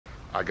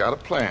I got a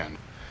plan.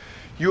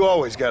 You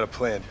always got a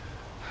plan.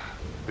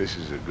 This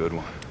is a good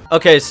one.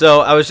 Okay,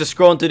 so I was just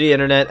scrolling through the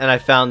internet and I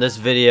found this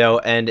video,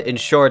 and in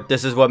short,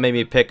 this is what made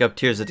me pick up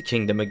Tears of the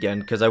Kingdom again,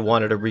 because I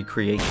wanted to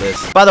recreate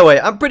this. By the way,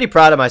 I'm pretty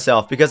proud of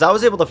myself because I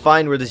was able to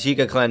find where this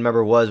Yiga clan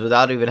member was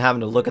without even having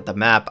to look at the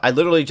map. I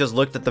literally just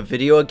looked at the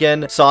video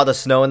again, saw the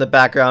snow in the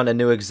background, and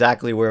knew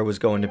exactly where it was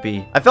going to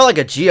be. I felt like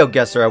a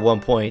geoguesser at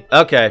one point.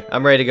 Okay,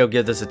 I'm ready to go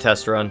give this a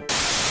test run.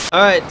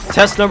 Alright,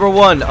 test number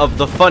 1 of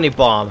the funny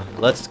bomb.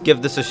 Let's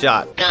give this a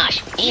shot.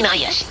 Gosh, you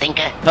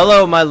stinker.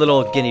 Hello, my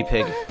little guinea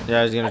pig.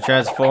 Yeah, he's gonna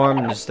transform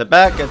and just step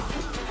back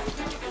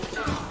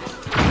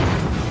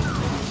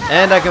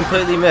and I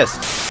completely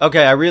missed.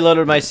 Okay, I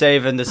reloaded my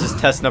save and this is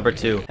test number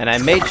 2. And I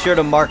made sure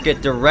to mark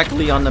it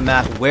directly on the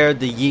map where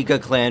the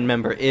Yiga clan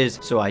member is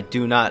so I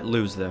do not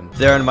lose them.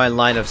 They're in my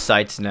line of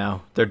sights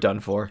now. They're done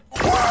for.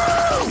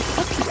 Whoa!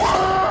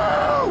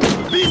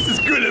 This is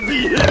gonna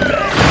be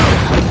hilarious.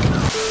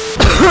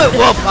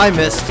 Well, I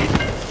missed.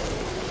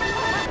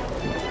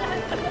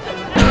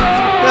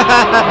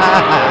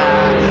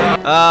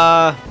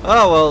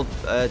 Oh well,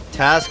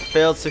 task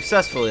failed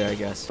successfully, I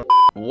guess.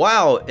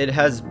 Wow, it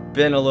has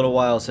been a little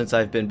while since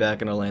I've been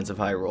back in the lands of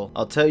Hyrule.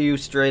 I'll tell you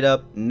straight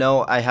up,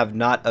 no, I have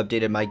not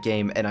updated my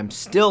game, and I'm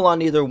still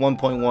on either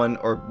 1.1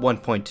 or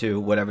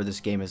 1.2, whatever this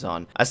game is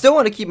on. I still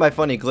want to keep my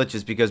funny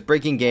glitches because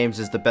breaking games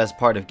is the best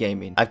part of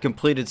gaming. I've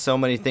completed so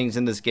many things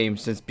in this game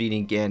since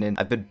beating Ganon.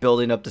 I've been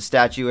building up the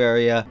statue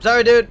area.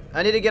 Sorry, dude,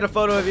 I need to get a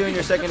photo of you in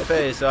your second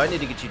phase, so I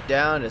need to get you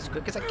down as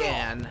quick as I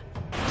can.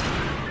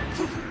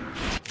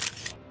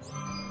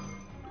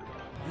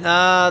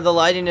 Nah, the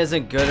lighting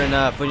isn't good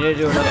enough. We need to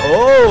do another.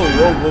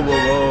 Oh,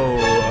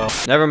 whoa.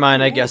 Never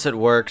mind, I guess it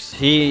works.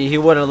 He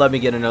wouldn't let me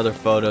get another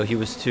photo. He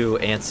was too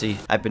antsy.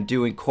 I've been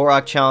doing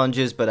Korok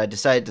challenges, but I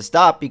decided to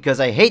stop because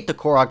I hate the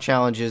Korok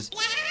challenges.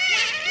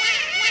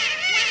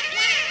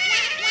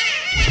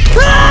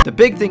 The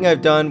big thing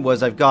I've done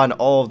was I've gotten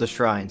all of the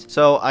shrines.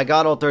 So I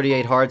got all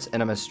 38 hearts and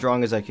I'm as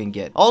strong as I can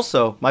get.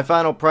 Also, my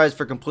final prize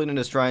for completing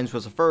the shrines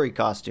was a furry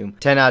costume.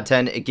 10 out of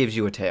 10, it gives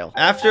you a tail.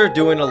 After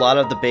doing a lot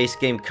of the base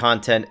game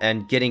content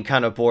and getting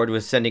kind of bored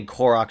with sending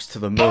Koroks to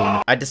the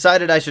moon, I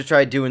decided I should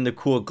try doing the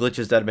cool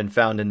glitches that have been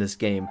found in this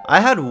game.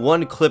 I had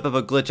one clip of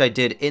a glitch I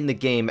did in the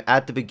game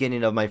at the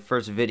beginning of my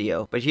first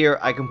video, but here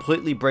I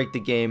completely break the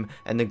game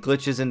and the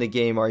glitches in the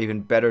game are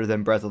even better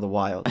than Breath of the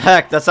Wild.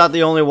 Heck, that's not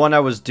the only one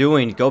I was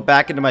doing. Go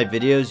back into my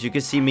videos, you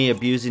can see me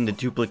abusing the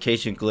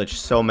duplication glitch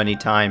so many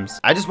times.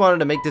 I just wanted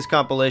to make this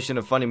compilation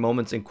of funny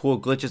moments and cool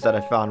glitches that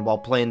I found while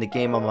playing the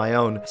game on my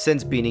own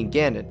since beating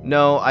Ganon.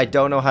 No, I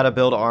don't know how to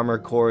build armor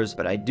cores,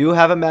 but I do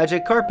have a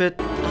magic carpet.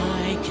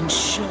 I can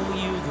show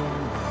you the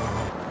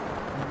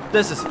world.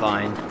 This is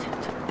fine.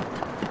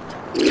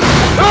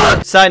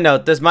 Side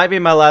note, this might be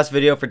my last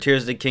video for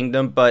Tears of the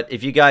Kingdom, but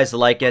if you guys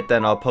like it,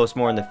 then I'll post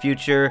more in the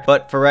future.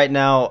 But for right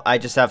now, I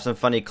just have some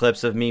funny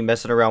clips of me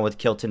messing around with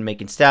Kilton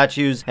making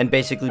statues and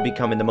basically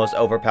becoming the most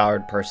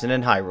overpowered person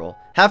in Hyrule.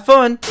 Have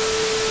fun!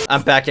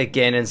 I'm back at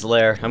Ganon's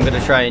lair. I'm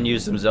gonna try and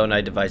use some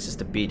Zonai devices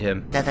to beat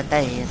him.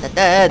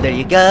 There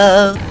you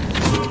go.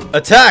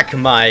 Attack,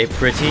 my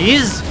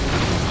pretties!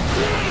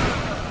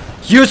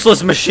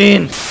 Useless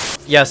machine!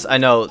 Yes, I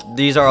know,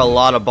 these are a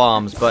lot of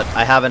bombs, but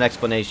I have an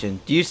explanation.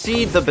 Do you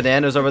see the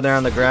bananas over there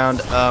on the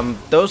ground?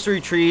 Those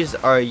 3 trees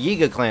are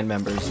Yiga clan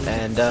members,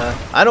 and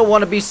I don't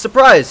want to be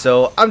surprised,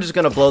 so I'm just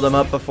gonna blow them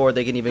up before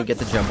they can even get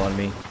the jump on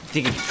me. You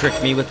think you can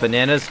trick me with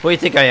bananas? What do you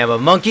think I am, a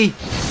monkey?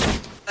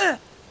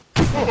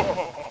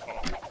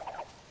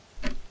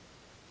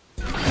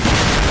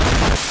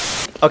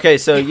 Okay,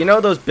 so you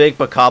know those big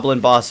bokoblin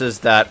bosses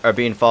that are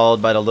being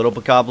followed by the little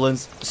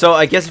bokoblins? So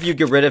I guess if you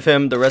get rid of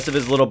him, the rest of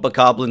his little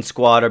bokoblin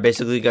squad are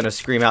basically gonna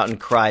scream out and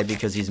cry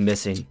because he's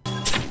missing.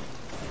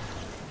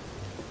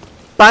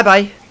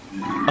 Bye-bye.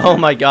 Oh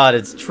my god,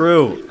 it's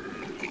true.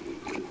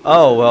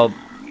 Oh, well,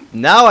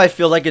 now I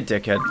feel like a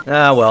dickhead.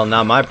 Ah, well,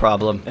 not my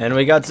problem. And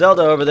we got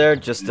Zelda over there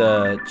just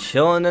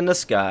chilling in the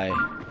sky.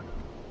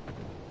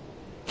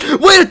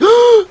 Wait!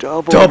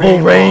 Double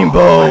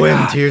rainbow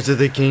in Tears of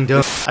the Kingdom.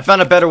 I found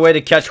a better way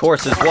to catch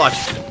horses. Watch.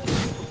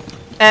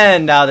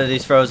 And now that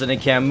he's frozen and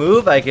can't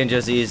move, I can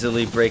just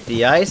easily break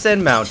the ice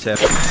and mount him.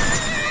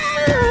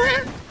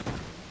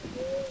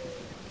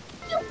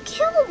 You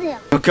killed him.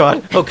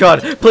 Oh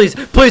god, please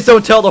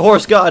don't tell the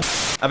horse god.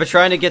 I've been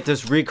trying to get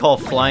this recall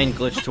flying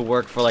glitch to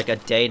work for like a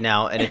day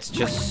now, and it's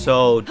just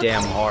so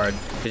damn hard.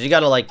 Because you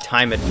gotta like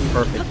time it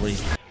perfectly.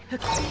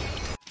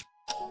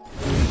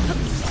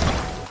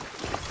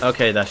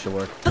 Okay, that should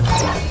work.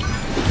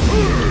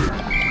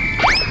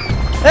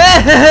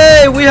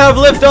 Hey, we have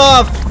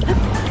liftoff!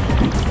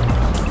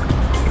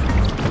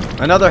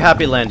 Another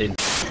happy landing.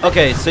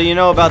 Okay, so you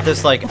know about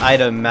this like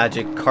item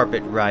magic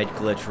carpet ride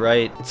glitch,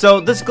 right? So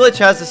this glitch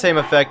has the same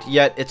effect,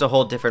 yet it's a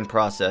whole different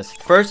process.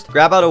 First,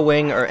 grab out a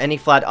wing or any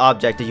flat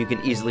object that you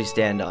can easily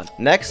stand on.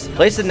 Next,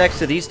 place it next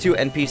to these two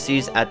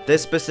NPCs at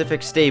this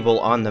specific stable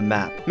on the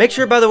map. Make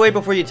sure, by the way,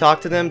 before you talk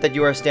to them that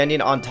you are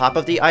standing on top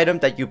of the item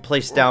that you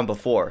placed down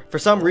before. For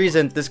some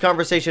reason, this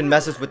conversation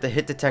messes with the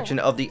hit detection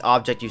of the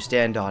object you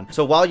stand on.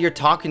 So while you're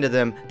talking to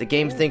them, the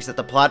game thinks that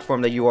the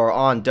platform that you are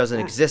on doesn't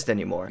exist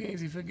anymore.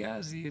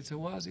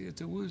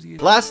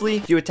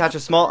 Lastly, you attach a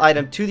small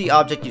item to the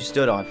object you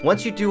stood on.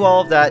 Once you do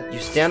all of that,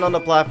 you stand on the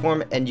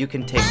platform and you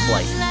can take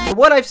flight. For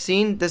what I've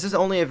seen, this is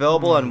only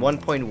available on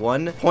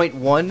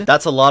 1.1.1.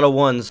 That's a lot of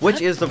ones, which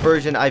is the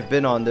version I've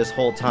been on this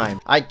whole time.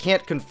 I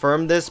can't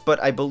confirm this,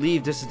 but I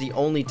believe this is the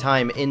only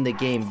time in the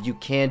game you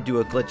can do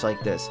a glitch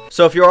like this.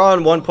 So if you're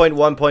on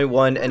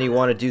 1.1.1 and you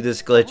want to do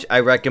this glitch,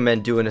 I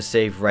recommend doing a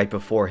save right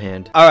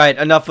beforehand. Alright,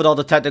 enough with all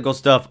the technical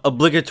stuff.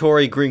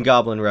 Obligatory Green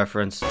Goblin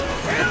reference.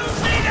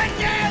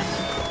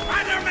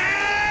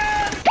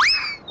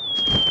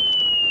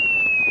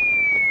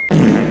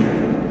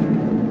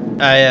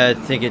 I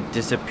think it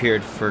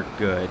disappeared for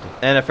good.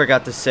 And I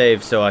forgot to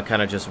save, so I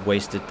kind of just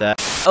wasted that.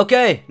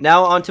 Okay,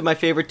 now on to my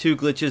favorite two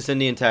glitches in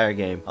the entire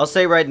game. I'll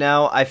say right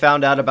now, I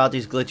found out about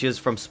these glitches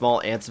from Small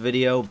Ant's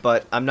video,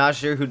 but I'm not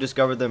sure who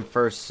discovered them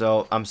first,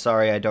 so I'm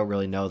sorry, I don't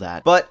really know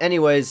that. But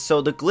anyways,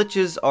 so the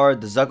glitches are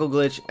the Zuggle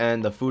glitch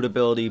and the food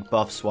ability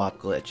buff swap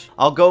glitch.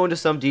 I'll go into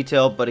some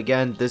detail, but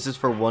again, this is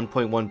for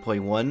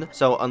 1.1.1,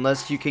 so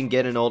unless you can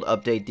get an old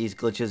update, these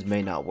glitches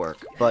may not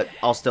work, but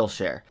I'll still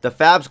share. The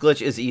Fabs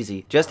glitch is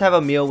easy. Just have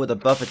a meal with a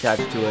buff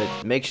attached to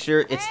it. Make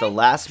sure it's the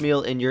last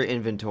meal in your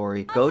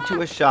inventory. Go to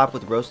a shop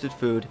with roasted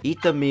food,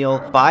 eat the meal,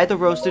 buy the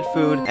roasted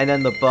food, and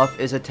then the buff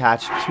is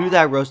attached to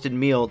that roasted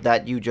meal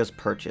that you just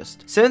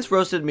purchased. Since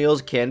roasted meals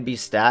can be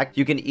stacked,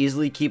 you can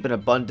easily keep an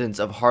abundance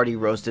of hearty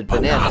roasted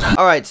bananas.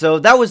 Alright, so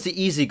that was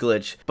the easy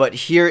glitch, but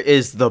here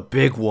is the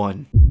big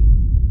one.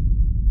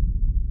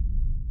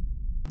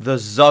 The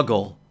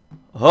Zuggle.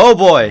 Oh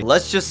boy,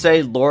 let's just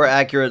say lore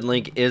accurate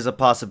Link is a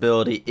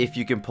possibility if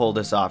you can pull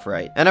this off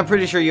right. And I'm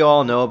pretty sure you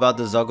all know about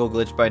the Zuggle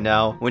glitch by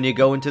now. When you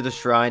go into the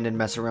shrine and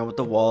mess around with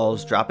the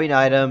walls, dropping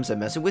items and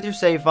messing with your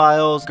save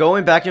files,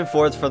 going back and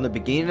forth from the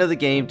beginning of the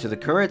game to the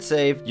current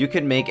save, you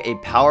can make a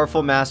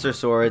powerful master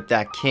sword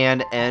that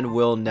can and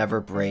will never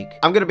break.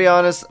 I'm gonna be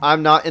honest,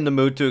 I'm not in the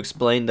mood to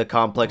explain the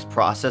complex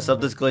process of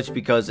this glitch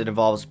because it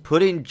involves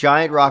putting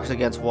giant rocks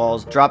against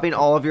walls, dropping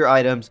all of your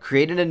items,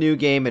 creating a new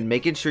game, and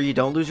making sure you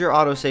don't lose your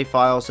autosave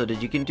file so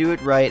that you can do it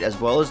right, as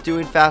well as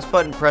doing fast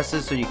button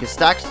presses so you can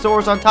stack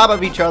swords on top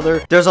of each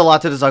other. There's a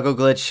lot to the Zuggle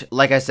glitch.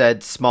 Like I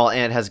said, Small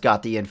Ant has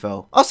got the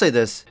info. I'll say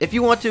this, if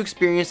you want to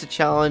experience the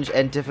challenge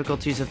and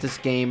difficulties of this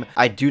game,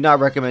 I do not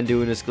recommend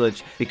doing this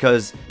glitch,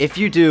 because if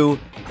you do,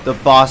 the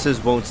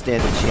bosses won't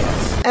stand a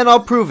chance. And I'll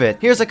prove it.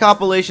 Here's a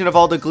compilation of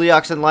all the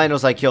Gleeoks and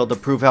Lynels I killed to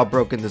prove how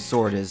broken the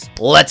sword is.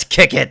 Let's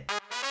kick it!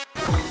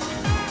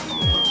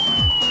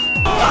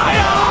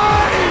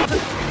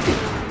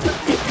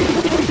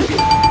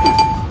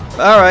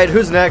 Alright,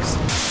 who's next?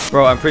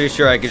 Bro, I'm pretty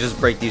sure I could just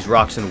break these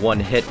rocks in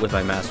one hit with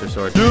my Master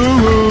Sword.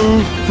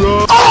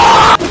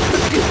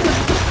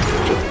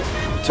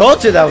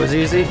 Told you that was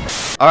easy.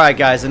 Alright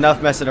guys,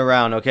 enough messing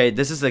around, okay?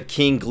 This is a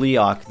King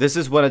Gleeok. This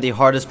is one of the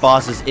hardest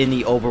bosses in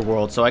the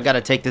overworld, so I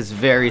gotta take this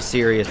very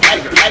serious.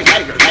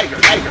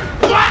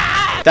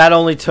 That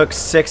only took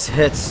 6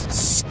 hits.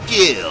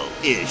 Skill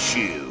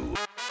issue.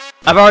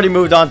 I've already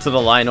moved on to the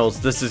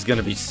Lynels. This is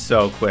gonna be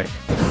so quick.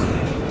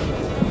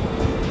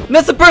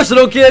 Nothing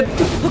personal, kid!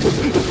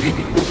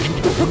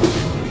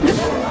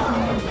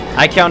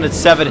 I counted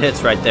 7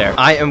 hits right there.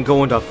 I am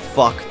going to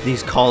fuck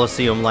these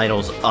Colosseum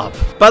Lynels up.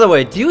 By the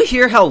way, do you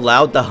hear how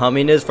loud the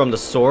humming is from the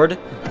sword?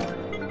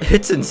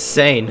 It's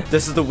insane.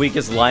 This is the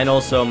weakest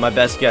Lynel, so my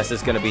best guess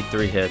is gonna be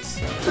 3 hits.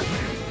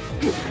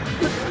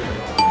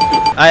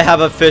 I have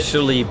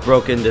officially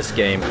broken this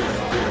game.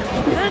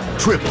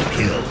 Triple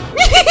kill.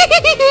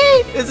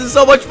 This is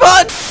so much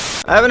fun!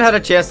 I haven't had a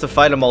chance to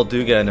fight a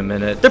Molduga in a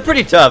minute. They're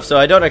pretty tough, so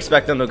I don't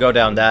expect them to go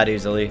down that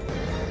easily.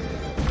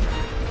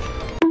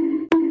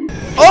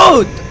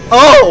 Oh!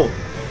 Oh!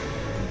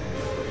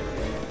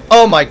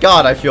 Oh my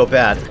god, I feel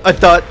bad. I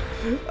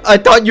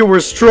thought you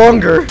were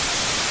stronger.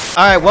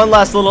 Alright, one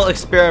last little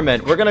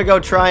experiment. We're gonna go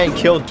try and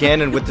kill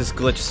Ganon with this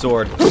glitch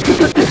sword.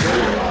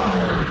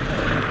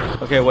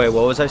 Okay, wait,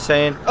 what was I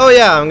saying? Oh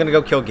yeah, I'm gonna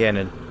go kill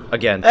Ganon.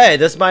 Again. Hey,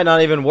 this might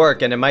not even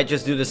work, and it might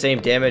just do the same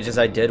damage as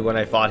I did when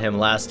I fought him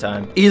last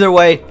time. Either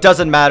way,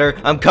 doesn't matter.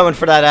 I'm coming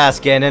for that ass,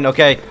 Ganon,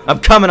 okay? I'm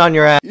coming on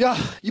your ass. Yeah,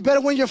 you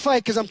better win your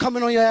fight, because I'm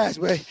coming on your ass,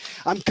 boy.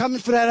 I'm coming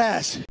for that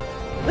ass.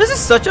 This is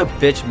such a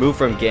bitch move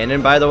from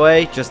Ganon, by the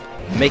way. Just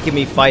making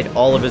me fight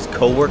all of his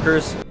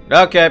co-workers.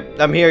 Okay,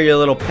 I'm here, you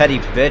little petty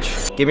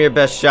bitch. Give me your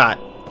best shot.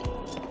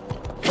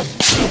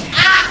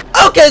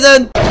 Okay,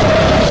 then!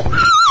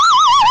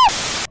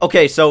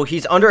 Okay, so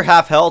he's under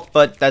half health,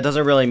 but that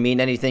doesn't really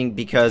mean anything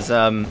because,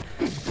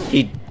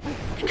 he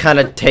kind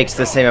of takes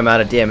the same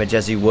amount of damage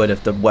as he would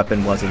if the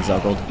weapon wasn't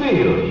Zuggled.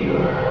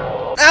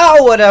 Failure.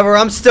 Ow, whatever.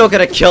 I'm still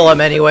gonna kill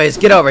him anyways.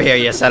 Get over here,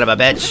 you son of a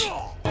bitch.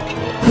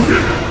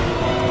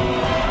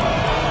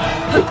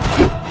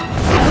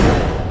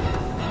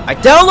 I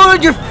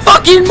downloaded your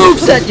fucking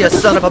moveset, you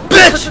son of a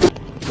bitch!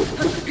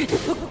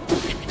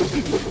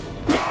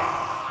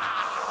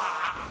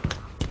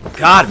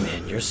 God,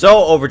 man, you're so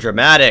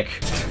overdramatic.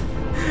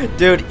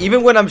 Dude,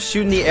 even when I'm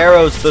shooting the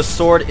arrows, the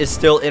sword is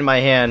still in my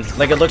hand.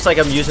 Like, it looks like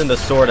I'm using the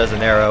sword as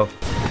an arrow.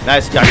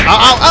 Nice guy.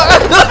 Ow,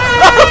 ow,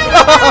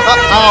 ow,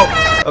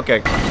 ow, ow.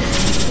 Okay.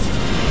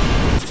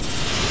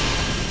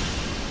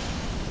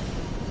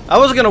 I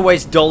wasn't gonna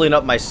waste doling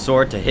up my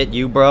sword to hit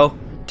you, bro.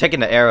 Taking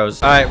the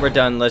arrows. Alright, we're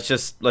done. Let's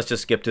just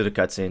skip through the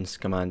cutscenes.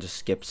 Come on, just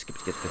skip.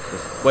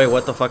 Wait,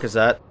 what the fuck is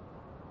that?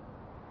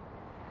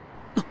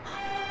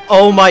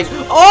 Oh my...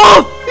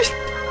 Oh!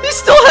 He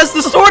still has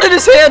the sword in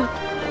his hand!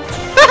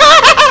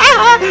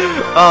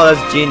 Oh,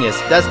 that's genius.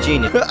 That's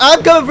genius.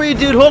 I'm coming for you,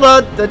 dude. Hold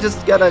on. I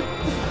just gotta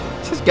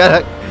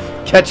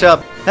catch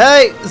up.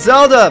 Hey,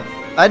 Zelda!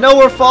 I know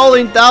we're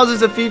falling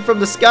thousands of feet from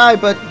the sky,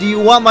 but do you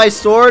want my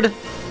sword?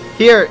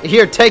 Here,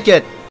 take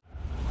it.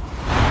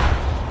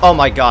 Oh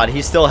my god,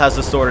 he still has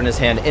the sword in his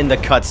hand in the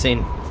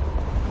cutscene.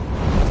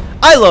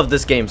 I love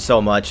this game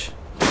so much.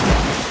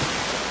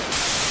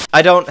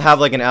 I don't have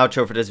like an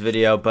outro for this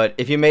video, but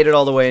if you made it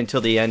all the way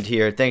until the end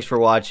here, thanks for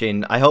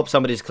watching. I hope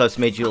some of these clips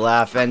made you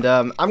laugh, and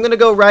I'm gonna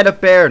go ride a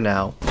bear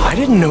now. I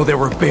didn't know there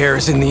were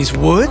bears in these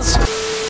woods.